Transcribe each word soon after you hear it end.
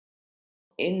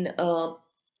In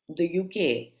the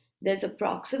UK, there's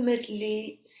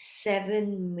approximately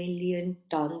 7 million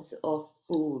tons of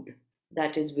food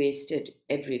that is wasted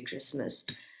every Christmas.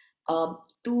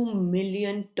 2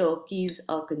 million turkeys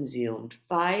are consumed,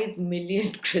 5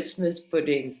 million Christmas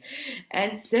puddings,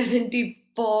 and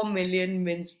 74 million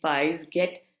mince pies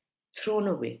get thrown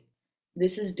away.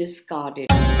 This is discarded.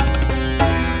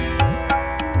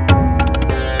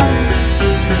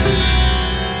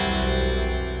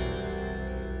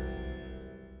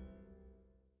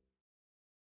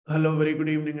 Hello, very good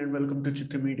evening and welcome to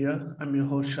Citti Media. I'm your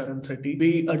host Sharan Sethi.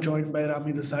 We are joined by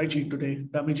Rami Desai ji today.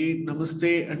 Rami ji,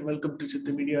 namaste and welcome to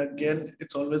Citti Media again.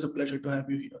 It's always a pleasure to have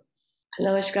you here.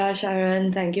 Namaskar,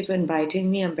 Sharon. Thank you for inviting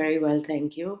me. I'm very well,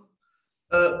 thank you.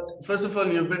 First of all,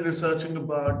 you've been researching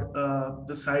about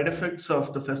the side effects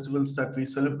of the festivals that we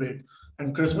celebrate.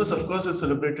 And Christmas, of course, is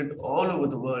celebrated all over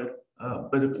the world,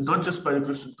 not just by the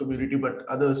Christian community, but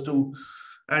others too.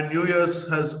 And New Year's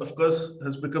has, of course,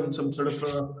 has become some sort of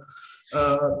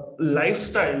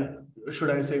lifestyle, should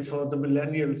I say, for the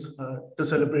millennials to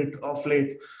celebrate off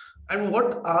late. And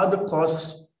what are the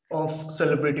costs of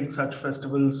celebrating such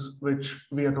festivals which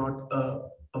we are not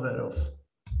aware of?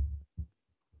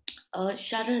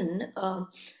 Sharon,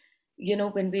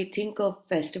 when we think of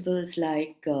festivals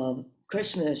like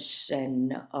Christmas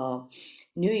and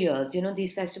New Year's,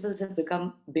 these festivals have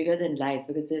become bigger than life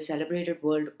because they're celebrated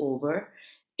world over.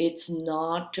 It's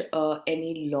not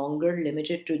any longer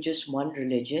limited to just one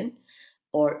religion,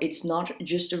 or it's not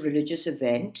just a religious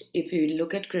event. If you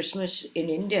look at Christmas in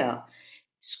India,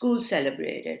 schools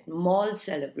celebrate it, malls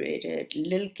celebrate it,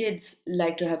 little kids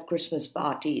like to have Christmas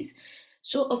parties.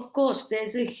 So, of course,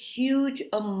 there's a huge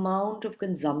amount of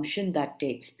consumption that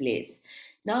takes place.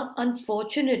 Now,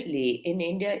 unfortunately, in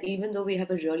India, even though we have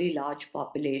a really large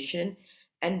population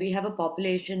and we have a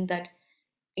population that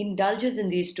indulges in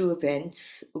these two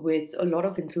events with a lot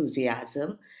of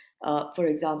enthusiasm. For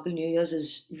example, New Year's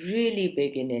is really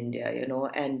big in India,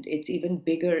 and it's even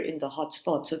bigger in the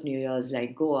hotspots of New Year's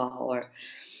like Goa or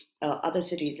other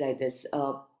cities like this.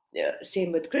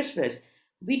 Same with Christmas.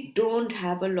 We don't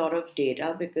have a lot of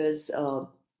data because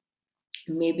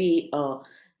maybe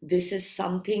this is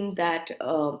something that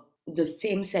the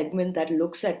same segment that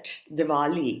looks at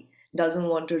Diwali doesn't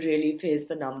want to really face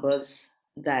the numbers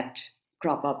that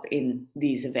crop up in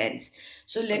these events.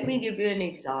 So let me give you an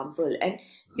example. And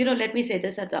let me say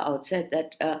this at the outset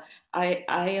that I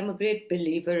am a great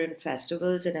believer in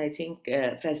festivals, and I think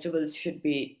festivals should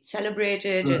be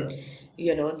celebrated, and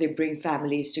Right. they bring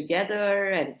families together,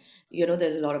 and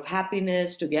there's a lot of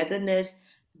happiness, togetherness.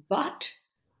 But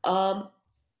um,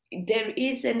 there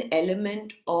is an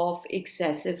element of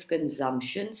excessive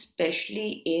consumption,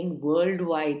 especially in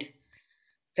worldwide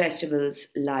festivals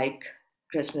like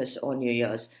Christmas or New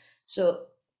Year's. So,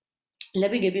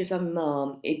 let me give you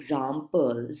some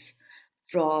examples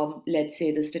from, let's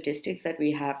say, the statistics that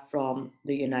we have from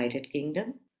the United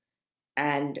Kingdom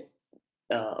and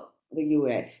uh, the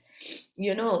US.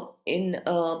 In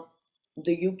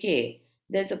the UK,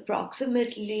 there's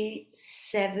approximately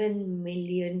 7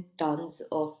 million tons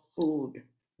of food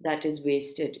that is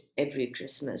wasted every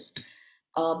Christmas.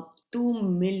 2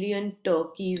 million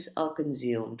turkeys are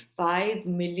consumed, 5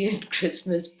 million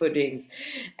Christmas puddings,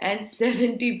 and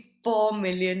 74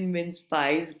 million mince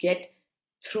pies get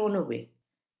thrown away.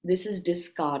 This is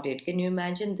discarded. Can you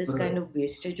imagine this kind Right. of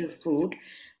wastage of food?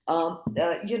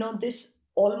 This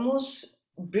almost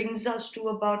brings us to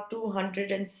about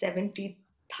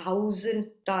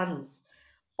 270,000 tons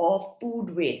of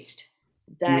food waste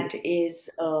Yeah. that is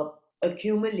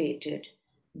accumulated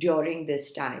during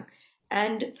this time.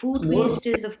 And It's food more, waste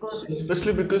is, of course,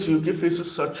 especially because UK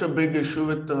faces such a big issue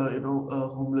with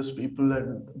homeless people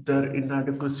and their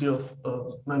inadequacy of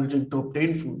managing to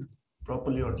obtain food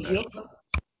properly on time. you're,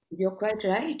 you're quite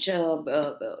right.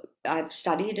 I've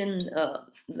studied in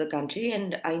the country,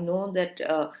 and I know that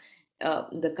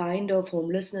the kind of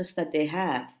homelessness that they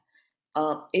have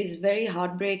is very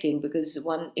heartbreaking because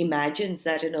one imagines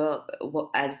that in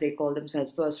as they call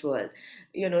themselves, first world,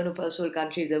 in a first world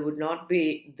country, there would not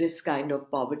be this kind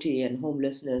of poverty and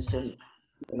homelessness and,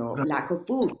 Right. lack of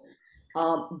food.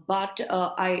 But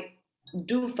I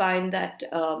do find that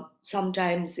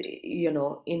sometimes,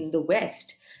 in the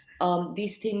West,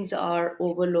 these things are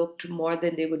overlooked more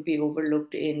than they would be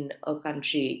overlooked in a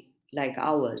country like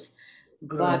ours.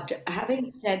 Right. But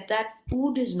having said that,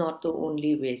 food is not the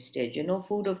only wastage.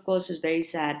 Food, of course, is very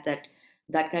sad that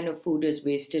that kind of food is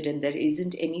wasted and there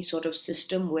isn't any sort of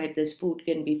system where this food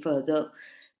can be further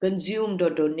consumed or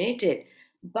donated.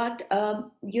 But the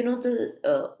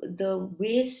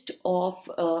waste of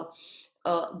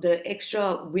the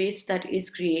extra waste that is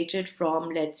created from,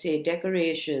 let's say,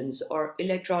 decorations or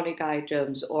electronic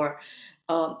items or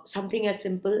something as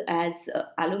simple as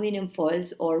aluminum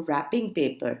foils or wrapping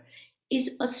paper is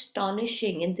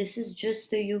astonishing. And this is just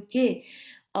the UK.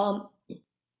 Um,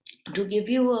 to give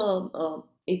you a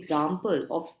example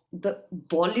of the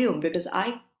volume, because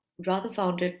I rather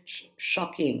found it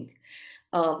shocking.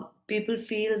 People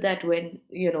feel that when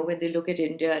they look at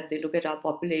India and they look at our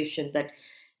population, that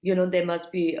there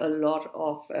must be a lot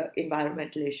of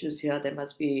environmental issues here. There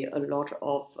must be a lot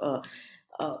of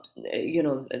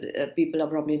people are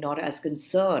probably not as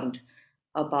concerned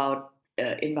about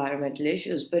environmental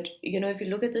issues. But if you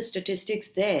look at the statistics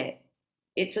there,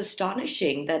 it's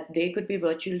astonishing that they could be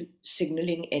virtually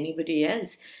signaling anybody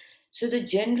else. So the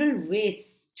general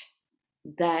waste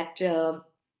that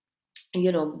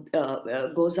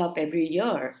goes up every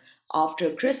year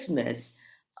after Christmas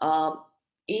uh,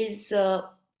 is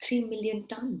 3 million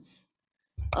tons.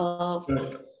 Uh,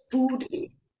 Right. Food,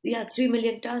 yeah, 3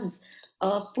 million tons.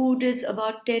 Food is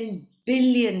about 10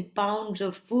 billion pounds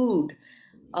of food.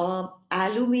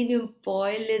 Aluminium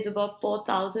foil is about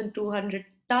 4,200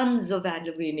 tons of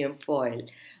aluminium foil.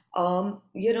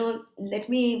 Let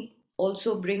me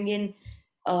also bring in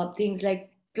things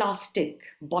like plastic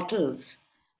bottles,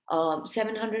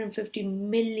 750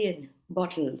 million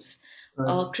bottles.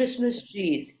 Right. Christmas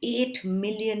trees, 8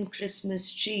 million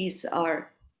Christmas trees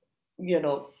are, you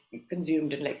know,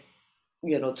 consumed and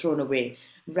thrown away.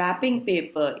 Wrapping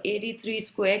paper, 83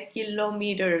 square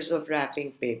kilometers of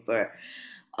wrapping paper.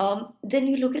 Then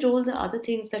you look at all the other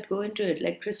things that go into it,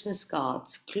 like Christmas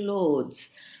cards, clothes.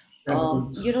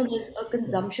 Candles. There's a Yeah.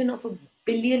 consumption of 1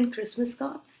 billion Christmas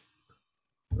cards.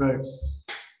 Right.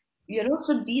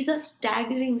 So these are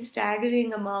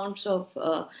staggering amounts of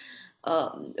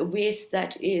waste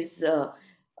that is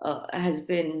has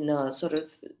been sort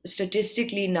of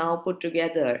statistically now put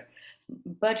together.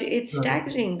 But it's Right.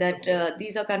 staggering that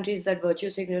these are countries that virtue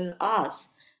signal us,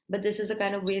 but this is the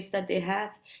kind of waste that they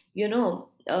have.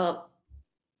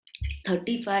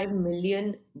 35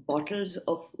 million bottles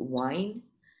of wine,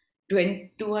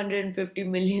 250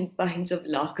 million pints of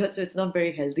lager, so it's not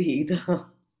very healthy either.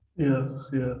 Yeah.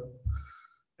 Yeah.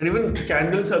 And even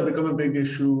candles have become a big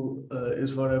issue,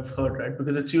 is what I've heard, right?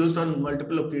 Because it's used on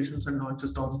multiple occasions and not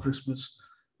just on Christmas.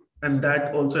 And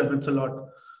that also emits a lot.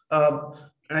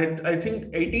 I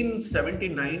think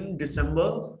 1879,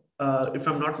 December, if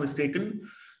I'm not mistaken,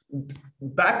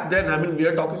 back then, I mean, we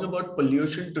are talking about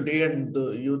pollution today, and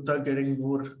the youth are getting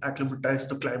more acclimatized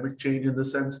to climate change in the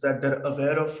sense that they're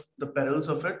aware of the perils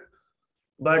of it.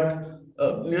 But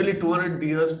nearly 200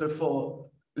 years before,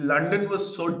 London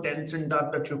was so dense and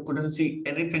dark that you couldn't see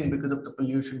anything because of the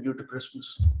pollution due to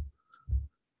Christmas.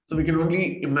 So we can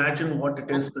only imagine what it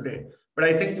is today. But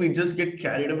I think we just get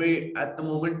carried away at the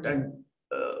moment, and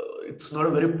it's not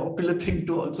a very popular thing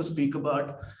to also speak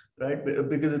about, right?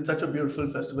 Because it's such a beautiful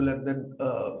festival, and then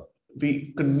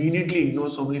we conveniently ignore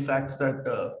so many facts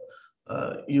that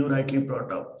you rightly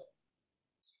brought up.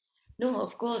 No,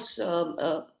 of course,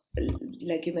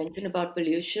 like you mentioned about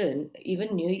pollution,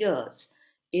 even New Year's,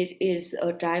 it is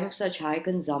a time of such high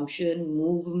consumption,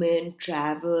 movement,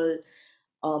 travel.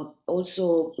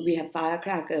 Also, we have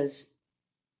firecrackers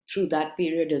through that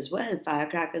period as well.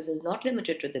 Firecrackers is not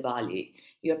limited to Diwali.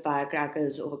 You have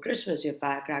firecrackers over Christmas, you have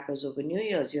firecrackers over New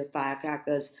Year's, you have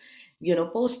firecrackers,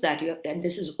 post that. And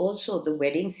this is also the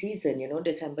wedding season.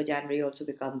 December, January also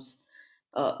becomes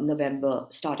November,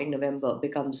 starting November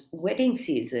becomes wedding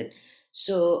season.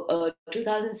 So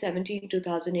 2017,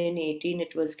 2018,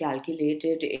 it was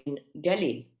calculated in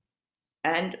Delhi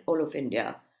and all of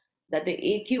India that the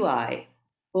AQI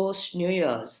post New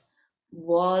Year's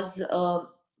was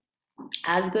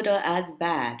as good or as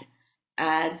bad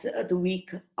as the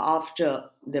week after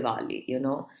Diwali.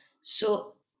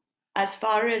 So, as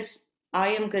far as I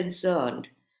am concerned,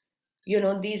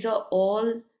 these are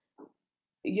all,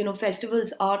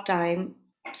 festivals are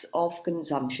times of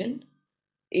consumption.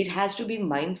 It has to be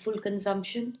mindful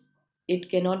consumption. It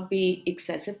cannot be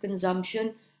excessive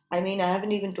consumption. I mean, I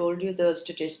haven't even told you the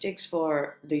statistics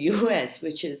for the US,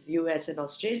 which is US and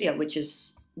Australia,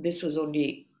 this was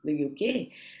only the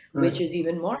UK, which Right. is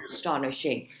even more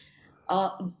astonishing.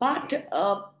 But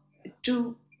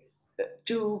to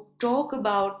to talk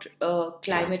about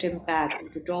climate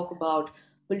impact, to talk about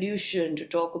pollution, to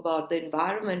talk about the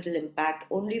environmental impact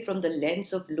only from the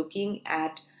lens of looking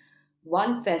at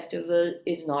one festival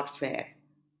is not fair.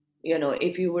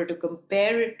 If you were to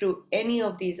compare it to any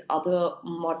of these other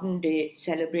modern day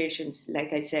celebrations,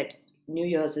 like I said, New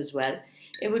Year's as well,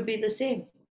 it would be the same.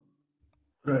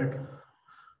 Right.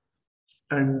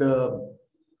 And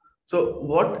So,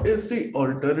 what is the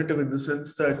alternative in the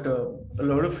sense that a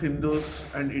lot of Hindus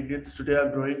and Indians today are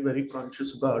growing very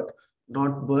conscious about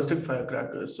not bursting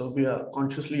firecrackers? So, we are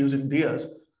consciously using diyas.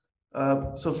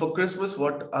 So, for Christmas,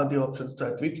 what are the options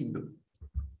that we can do?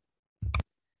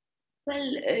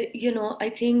 Well, I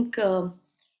think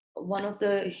one of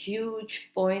the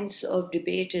huge points of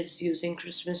debate is using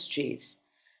Christmas trees.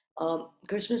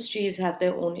 Christmas trees have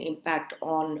their own impact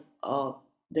on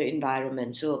the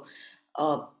environment. So,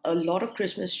 a lot of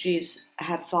Christmas trees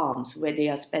have farms where they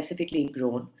are specifically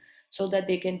grown so that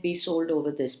they can be sold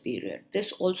over this period.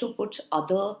 This also puts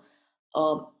other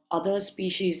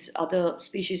species of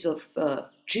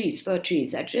trees, fir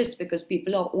trees, at risk because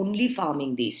people are only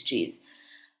farming these trees.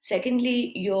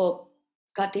 Secondly, you're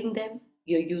cutting them,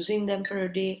 you're using them for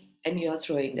a day, and you're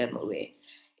throwing them away.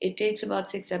 It takes about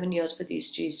 6, 7 years for these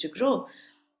trees to grow.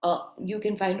 You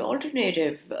can find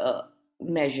alternative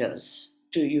measures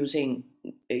to using,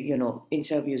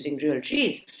 instead of using real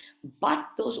trees. But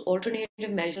those alternative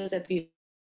measures that we've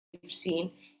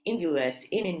seen in the US,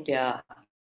 in India,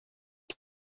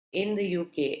 in the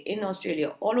UK, in Australia,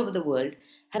 all over the world,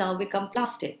 has now become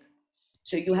plastic.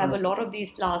 So you have a lot of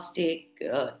these plastic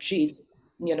trees,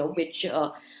 which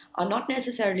are not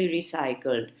necessarily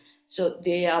recycled. So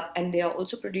they are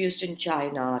also produced in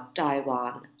China,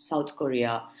 Taiwan, South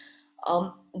Korea.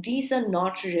 These are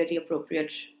not really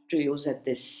appropriate to use at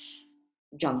this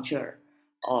juncture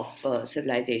of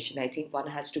civilization. I think one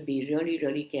has to be really,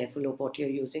 really careful of what you're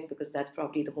using because that's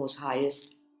probably the most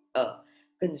highest uh,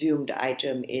 consumed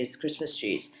item is Christmas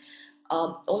trees.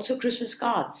 Also, Christmas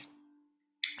cards.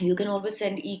 You can always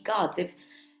send e-cards if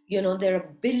there are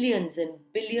billions and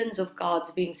billions of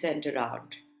cards being sent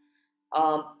around.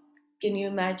 um, can you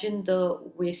imagine the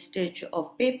wastage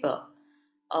of paper?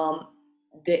 um,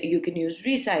 you can use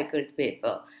recycled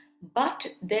paper. But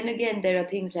then again, there are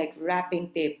things like wrapping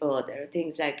paper, there are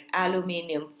things like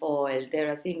aluminium foil,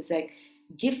 there are things like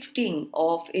gifting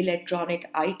of electronic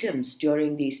items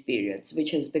during these periods, which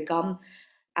has become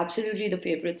absolutely the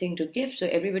favorite thing to gift. So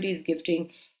everybody is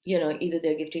gifting, either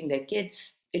they're gifting their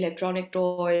kids electronic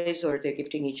toys or they're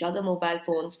gifting each other mobile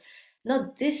phones.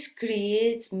 Now, this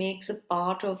makes a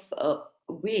part of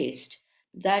waste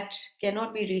that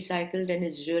cannot be recycled and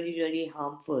is really, really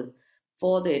harmful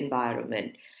for the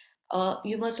environment.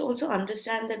 You must also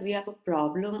understand that we have a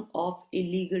problem of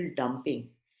illegal dumping.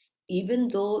 Even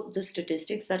though the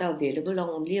statistics that are available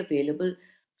are only available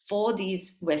for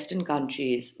these Western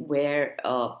countries where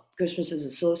Christmas is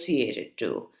associated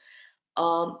to,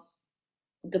 um,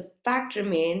 the fact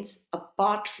remains,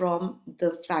 apart from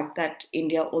the fact that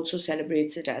India also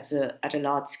celebrates it at a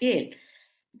large scale,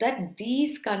 that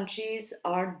these countries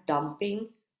are dumping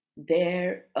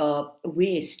their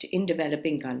waste in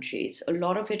developing countries. A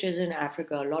lot of it is in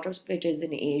Africa, a lot of it is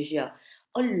in Asia,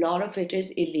 a lot of it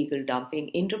is illegal dumping.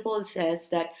 Interpol says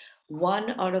that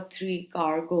 1 out of 3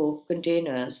 cargo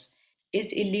containers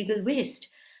is illegal waste.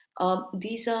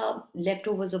 These are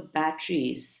leftovers of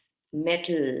batteries,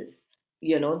 metal,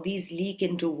 these leak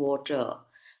into water.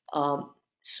 Um,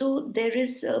 so there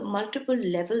is multiple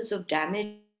levels of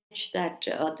damage that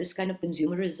this kind of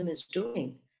consumerism is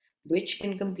doing, which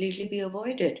can completely be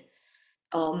avoided.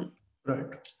 Um,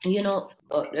 Right.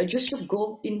 just to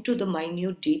go into the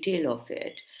minute detail of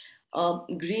it,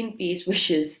 Greenpeace,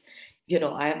 which is,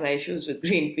 I have my issues with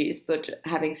Greenpeace, but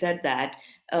having said that,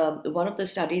 one of the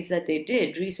studies that they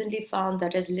did recently found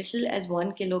that as little as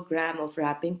 1 kilogram of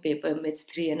wrapping paper emits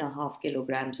 3.5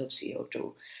 kilograms of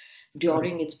CO2 Right.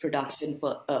 during its production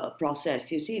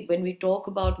process. You see, when we talk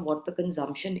about what the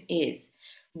consumption is,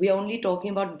 we are only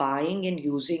talking about buying and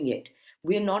using it.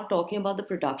 We are not talking about the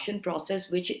production process,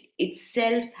 which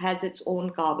itself has its own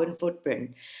carbon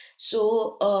footprint.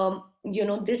 So,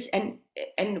 this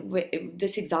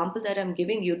this example that I'm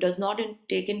giving you does not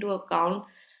take into account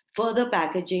further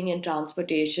packaging and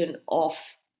transportation of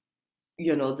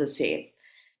the same.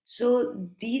 So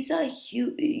these are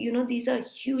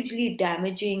hugely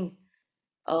damaging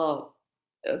uh,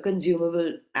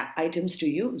 consumable items to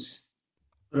use.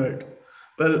 Right.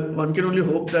 Well, one can only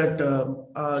hope that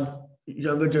our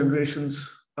younger generations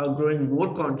are growing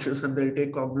more conscious and they'll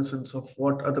take cognizance of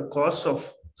what are the costs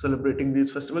of celebrating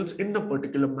these festivals in a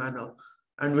particular manner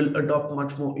and will adopt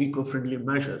much more eco-friendly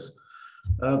measures.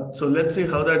 So let's see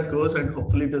how that goes, and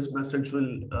hopefully this message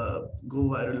will go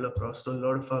viral across to a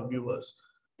lot of our viewers.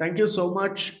 Thank you so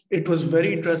much. It was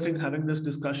very interesting having this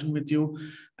discussion with you.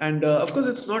 And of course,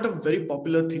 it's not a very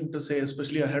popular thing to say,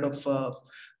 especially ahead of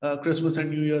Christmas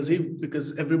and New Year's Eve,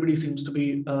 because everybody seems to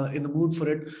be in the mood for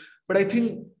it. But I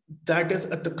think that is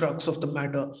at the crux of the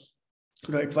matter,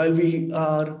 right? While we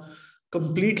are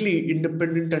completely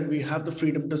independent and we have the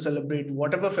freedom to celebrate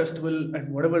whatever festival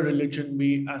and whatever religion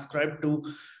we ascribe to.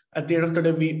 At the end of the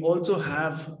day, we also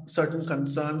have certain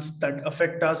concerns that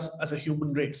affect us as a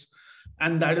human race.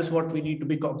 And that is what we need to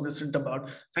be cognizant about.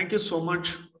 Thank you so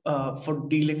much for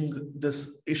dealing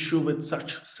this issue with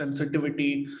such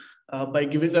sensitivity by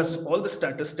giving us all the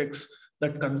statistics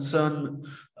that concern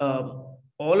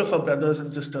all of our brothers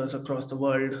and sisters across the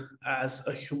world as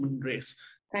a human race.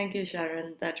 Thank you,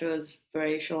 Sharon. That was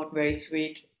very short, very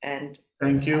sweet, and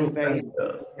Thank I'm you, very and happy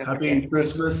to have happy again.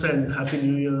 Christmas and happy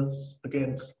New Year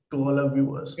again to all our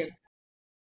viewers.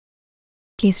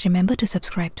 Please remember to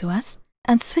subscribe to us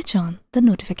and switch on the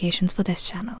notifications for this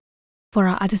channel. For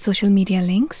our other social media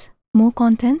links, more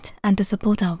content, and to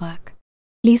support our work,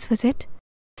 please visit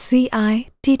citti.net.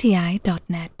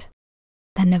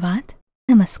 Dhanyavad.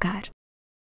 Namaskar.